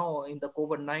 right now in the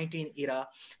COVID-19 era,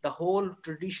 the whole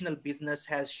traditional business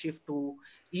has shifted to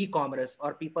e-commerce,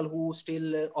 or people who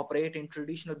still operate in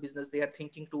traditional business, they are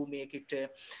thinking to make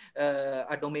it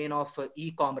a domain of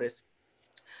e-commerce.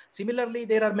 Similarly,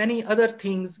 there are many other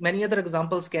things, many other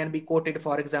examples can be quoted.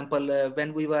 For example,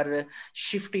 when we were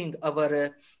shifting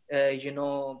our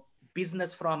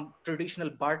business from traditional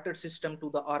barter system to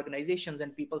the organizations,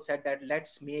 and people said that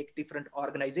let's make different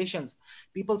organizations.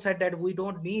 People said that we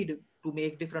don't need to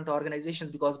make different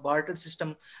organizations, because barter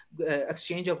system,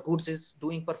 exchange of goods, is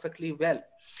doing perfectly well.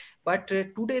 But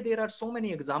today there are so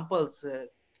many examples,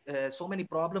 so many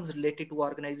problems related to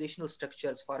organizational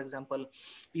structures. For example,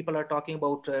 people are talking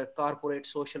about corporate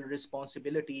social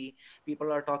responsibility.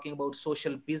 People are talking about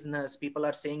social business. People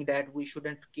are saying that we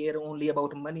shouldn't care only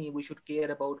about money, we should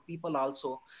care about people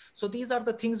also. So these are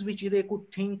the things which they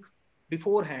could think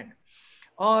beforehand.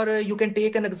 Or you can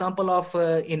take an example of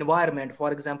environment.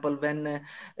 For example, when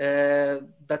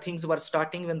the things were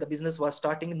starting, when the business was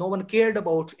starting, no one cared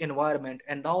about environment,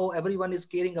 and now everyone is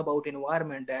caring about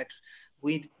environment, that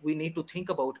we need to think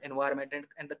about environment,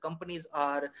 and the companies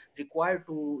are required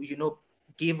to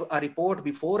give a report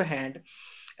beforehand,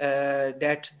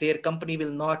 that their company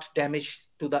will not damage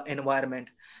to the environment.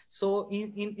 So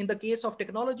in the case of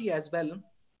technology as well,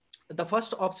 the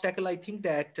first obstacle, I think,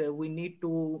 that we need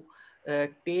to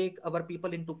take our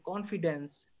people into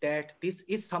confidence that this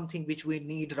is something which we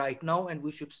need right now and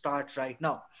we should start right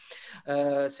now.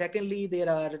 Secondly, there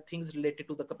are things related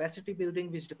to the capacity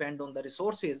building which depend on the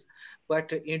resources,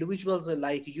 but individuals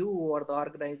like you or the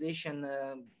organization,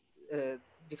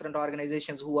 different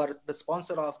organizations who are the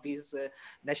sponsor of this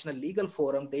national legal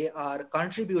forum, they are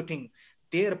contributing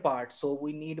their part. So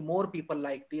we need more people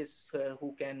like this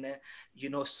who can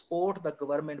support the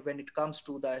government when it comes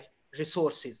to the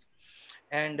resources.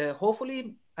 And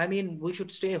hopefully, I mean, we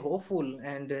should stay hopeful,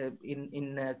 and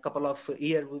in a couple of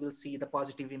years we will see the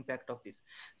positive impact of this.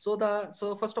 So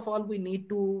first of all, we need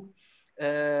to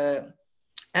uh,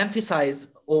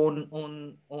 emphasize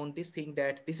on this thing,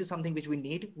 that this is something which we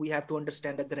need. We have to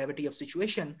understand the gravity of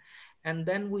situation, and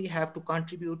then we have to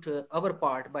contribute our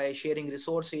part by sharing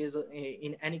resources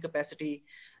in any capacity,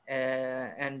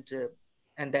 and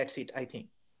that's it, I think.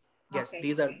 Yes, Okay.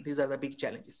 these are the big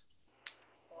challenges.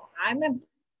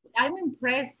 I'm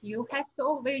impressed. You have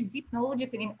so very deep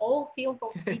knowledges in all fields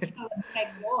of digital and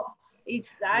tech law.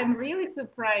 I'm Yes. really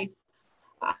surprised.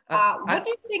 What I, do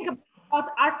you think about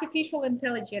artificial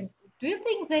intelligence? Do you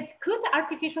think that could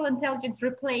artificial intelligence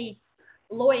replace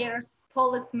lawyers,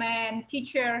 policemen,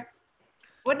 teachers?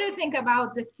 What do you think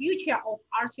about the future of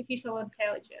artificial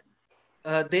intelligence?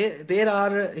 there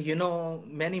are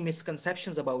many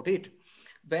misconceptions about it.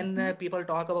 When Mhm. people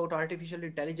talk about artificial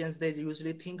intelligence, they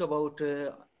usually think about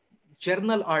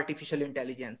general artificial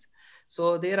intelligence.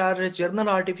 So there are general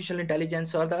artificial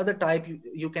intelligence, or the other type,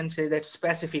 you can say that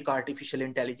specific artificial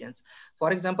intelligence.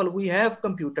 For example, we have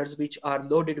computers which are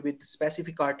loaded with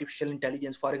specific artificial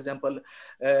intelligence. For example,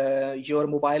 your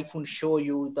mobile phone show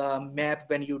you the map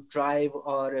when you drive,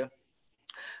 or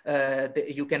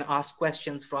you can ask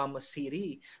questions from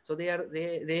Siri. So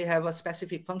they have a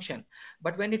specific function.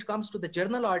 But when it comes to the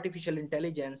general artificial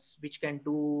intelligence, which can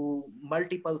do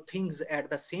multiple things at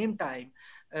the same time,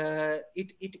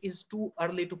 it is too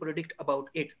early to predict about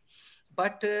it.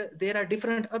 But there are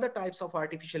different other types of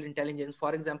artificial intelligence.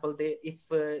 For example, if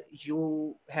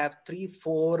you have 3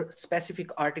 4 specific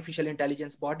artificial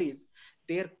intelligence bodies,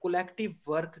 their collective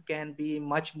work can be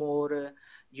much more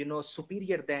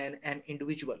superior than an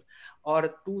individual. Or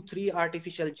 2 3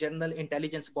 artificial general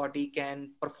intelligence body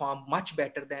can perform much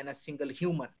better than a single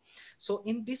human. So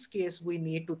in this case, we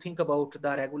need to think about the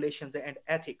regulations and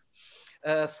ethics.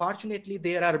 Fortunately,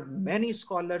 there are many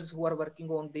scholars who are working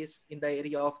on this in the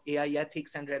area of AI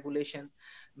ethics and regulation.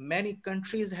 Many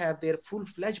countries have their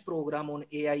full-fledged program on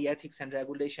AI ethics and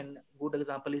regulation. Good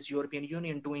example is European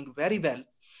Union doing very well.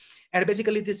 And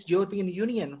basically, this European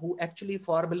Union who actually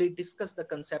formally discussed the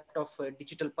concept of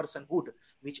digital personhood,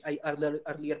 which I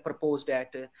earlier proposed,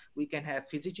 that we can have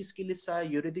fiziciski lisa,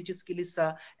 juridici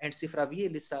lisa, and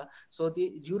sifravie lisa. So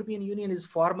the European Union is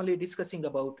formally discussing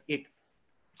about it.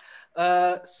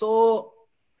 So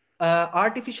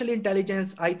artificial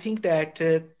intelligence, I think that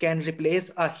can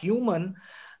replace a human.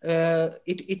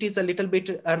 It is a little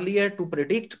bit earlier to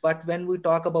predict, but when we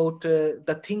talk about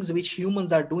the things which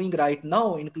humans are doing right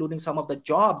now, including some of the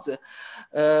jobs,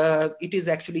 it is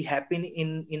actually happening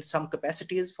in some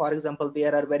capacities. For example,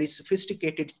 there are very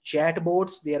sophisticated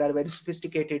chatbots, there are very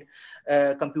sophisticated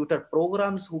computer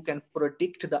programs who can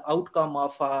predict the outcome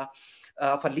of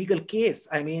a legal case.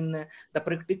 I mean, the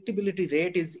predictability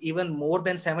rate is even more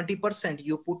than 70%.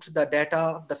 You put the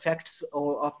data, the facts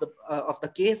of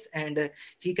the case, and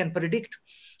he can predict,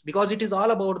 because it is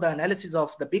all about the analysis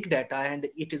of the big data, and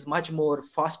it is much more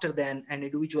faster than an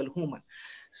individual human.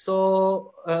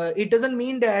 So it doesn't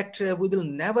mean that we will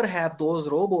never have those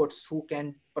robots who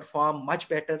can perform much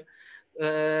better.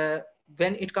 uh,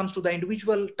 when it comes to the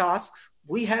individual tasks,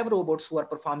 we have robots who are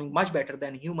performing much better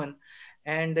than human.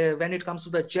 And when it comes to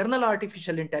the general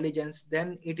artificial intelligence,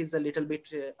 then it is a little bit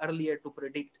earlier to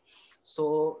predict.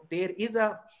 So there is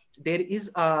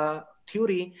a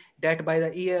theory that by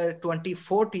the year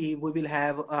 2040 we will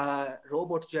have a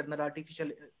robot general artificial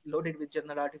loaded with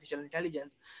general artificial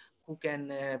intelligence who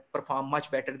can perform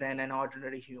much better than an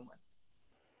ordinary human.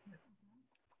 Yes.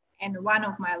 And one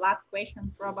of my last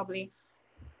questions, probably,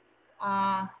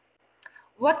 uh,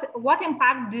 what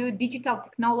impact do digital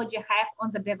technology have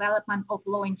on the development of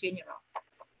law in general?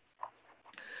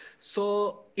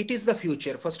 So it is the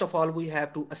future. First of all, we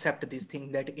have to accept this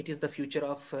thing, that it is the future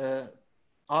of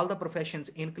all the professions,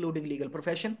 including legal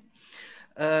profession.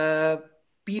 Uh,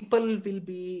 people will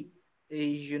be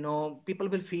people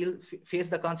will face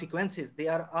the consequences. They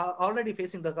are already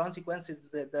facing the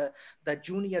consequences. The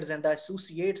juniors and the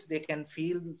associates, they can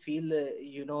feel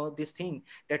this thing,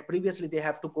 that previously they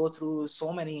have to go through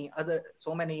so many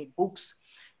books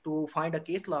to find a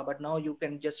case law, but now you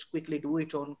can just quickly do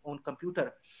it on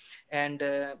computer. And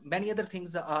many other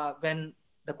things, when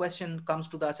the question comes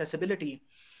to the accessibility,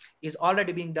 is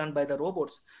already being done by the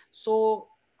robots. So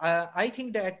I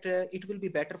think that it will be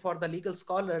better for the legal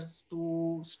scholars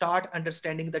to start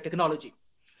understanding the technology.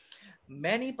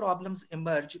 Many problems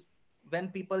emerge when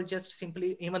people just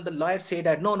simply, even the lawyers say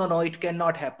that no, it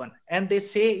cannot happen, and they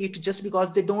say it just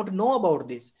because they don't know about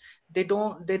this. They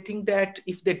think that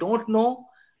if they don't know,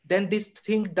 then this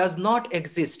thing does not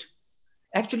exist.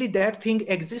 Actually that thing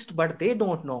exists, but they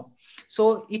don't know.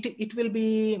 So it will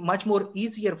be much more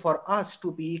easier for us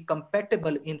to be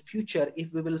compatible in future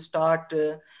if we will start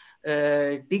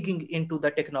digging into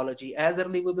the technology. As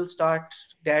early we will start,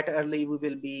 that early we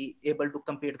will be able to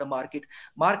compete the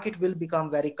market will become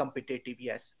very competitive.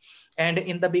 Yes. And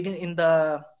in the beginning, in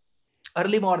the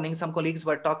early morning, some colleagues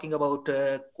were talking about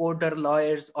coder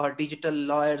lawyers or digital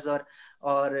lawyers, or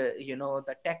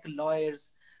the tech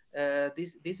lawyers.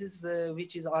 This is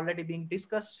which is already being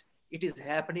discussed. It is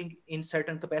happening in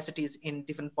certain capacities in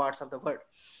different parts of the world.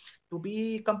 To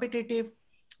be competitive,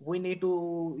 we need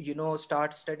to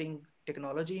start studying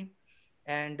technology,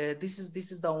 and this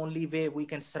is the only way we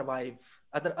can survive.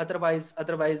 Otherwise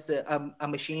a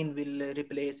machine will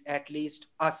replace at least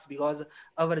us, because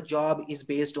our job is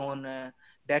based on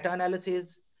data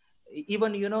analysis.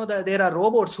 Even that there are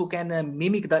robots who can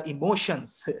mimic the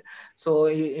emotions. So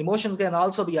emotions can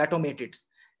also be automated.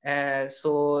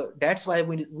 So that's why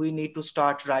we need to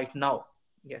start right now.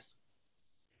 Yes.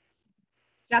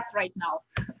 Just right now.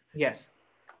 Yes.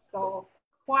 So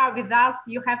who are with us,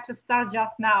 you have to start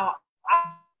just now.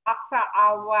 After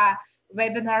our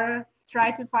webinar,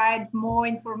 try to find more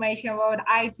information about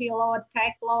IT law,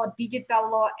 tech law, digital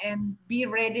law, and be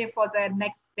ready for the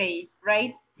next day,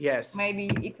 right? Yes. Maybe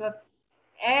it was.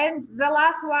 And the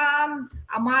last one,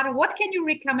 Ammar, what can you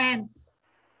recommend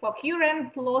for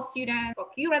current law students, for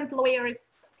current lawyers,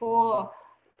 for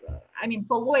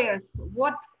lawyers?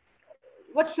 What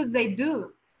should they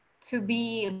do to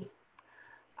be,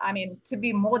 to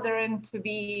be modern, to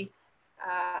be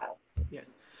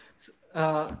Yes.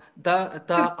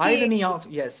 The irony of,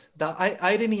 yes, the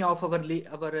irony of our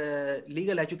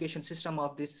legal education system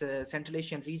of this Central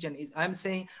Asian region is, I'm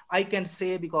saying, I can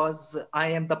say because I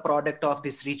am the product of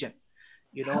this region.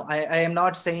 I am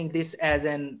not saying this as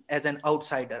an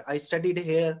outsider. I studied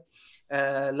here,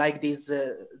 like these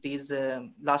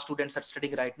law students are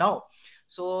studying right now.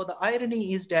 So the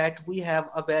irony is that we have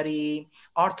a very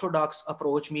orthodox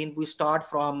approach. Mean we start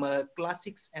from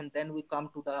classics, and then we come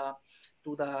to the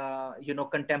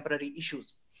contemporary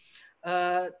issues.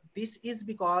 This is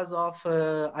because of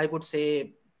I would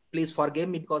say, please forgive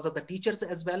me, because of the teachers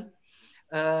as well.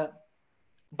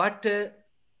 But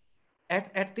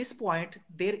at this point,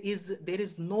 there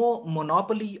is no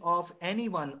monopoly of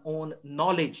anyone on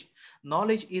knowledge.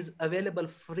 Knowledge is available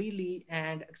freely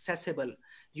and accessible.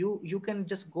 You can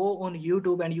just go on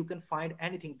YouTube and you can find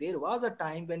anything. There was a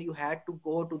time when you had to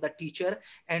go to the teacher,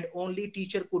 and only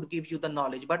teacher could give you the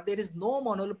knowledge, but there is no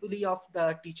monopoly of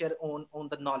the teacher on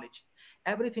the knowledge.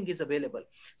 Everything is available.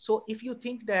 So if you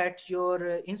think that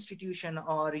your institution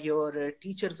or your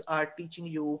teachers are teaching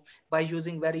you by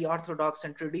using very orthodox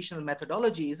and traditional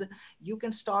methodologies, you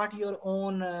can start your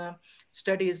own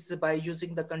studies by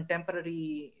using the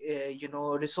contemporary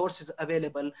resources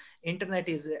available. Internet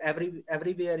is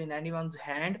everywhere in anyone's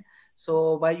hand.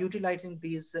 So by utilizing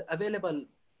these available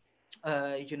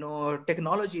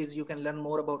technologies, you can learn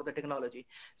more about the technology.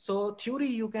 So theory,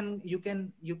 you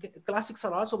can classics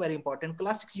are also very important.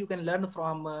 Classics you can learn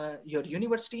from your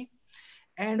university.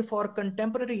 And for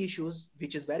contemporary issues,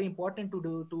 which is very important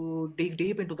to dig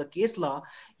deep into the case law,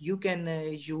 you can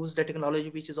use the technology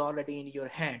which is already in your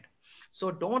hand. So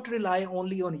don't rely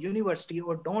only on university,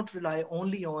 or don't rely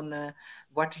only on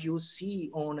what you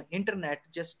see on internet.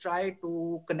 Just try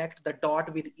to connect the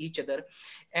dot with each other,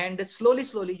 and slowly,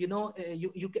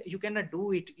 you cannot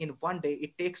do it in one day.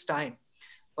 It takes time.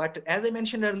 But as I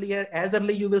mentioned earlier, as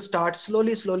early you will start,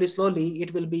 slowly,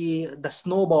 it will be the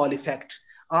snowball effect.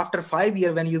 After 5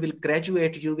 years, when you will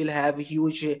graduate, you will have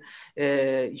huge,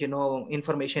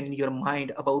 information in your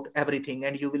mind about everything,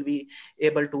 and you will be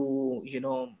able to,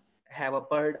 have a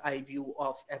bird eye view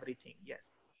of everything.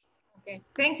 Yes. Okay.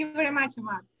 Thank you very much,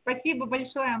 Амар. Спасибо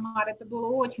большое, Амар. Это было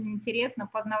очень интересно,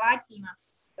 познавательно.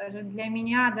 Даже для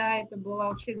меня, да, это было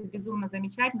вообще безумно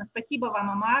замечательно. Спасибо вам,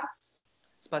 Амар.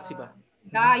 Спасибо.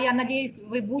 Да, я надеюсь,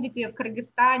 вы будете в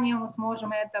Кыргызстане, мы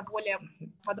сможем это более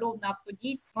подробно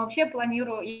обсудить. Мы вообще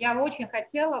планирую, я очень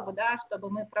хотела бы, да, чтобы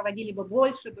мы проводили бы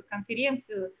больше бы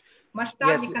конференций,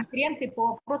 масштабные конференции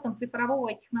по вопросам цифрового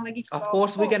и технологического. Of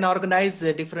course, we can organize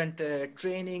different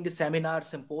training, seminars,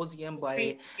 symposium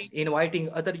by inviting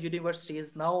other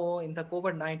universities. Now, in the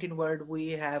COVID-19 world, we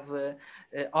have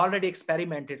already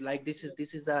experimented. Like this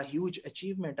is a huge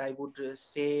achievement. I would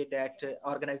say that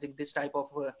organizing this type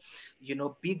of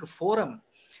big forum,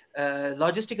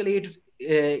 logistically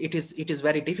it is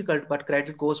very difficult, but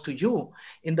credit goes to you.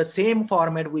 In the same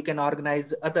format, we can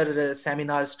organize other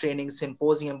seminars, trainings,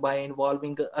 symposium by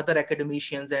involving other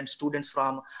academicians and students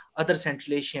from other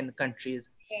Central Asian countries.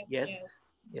 Yes.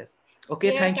 Okay,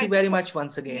 yes, thank you very much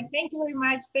once again. Thank you very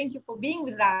much. Thank you for being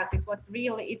with us. It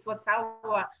was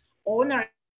our honor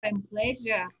and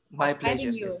pleasure. My pleasure.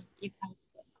 Having you. Yes.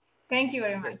 Thank you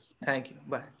very much. Yes. Thank you.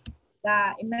 Bye.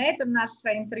 Да, и на этом наше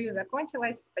интервью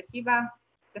закончилось. Спасибо.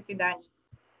 До свидания.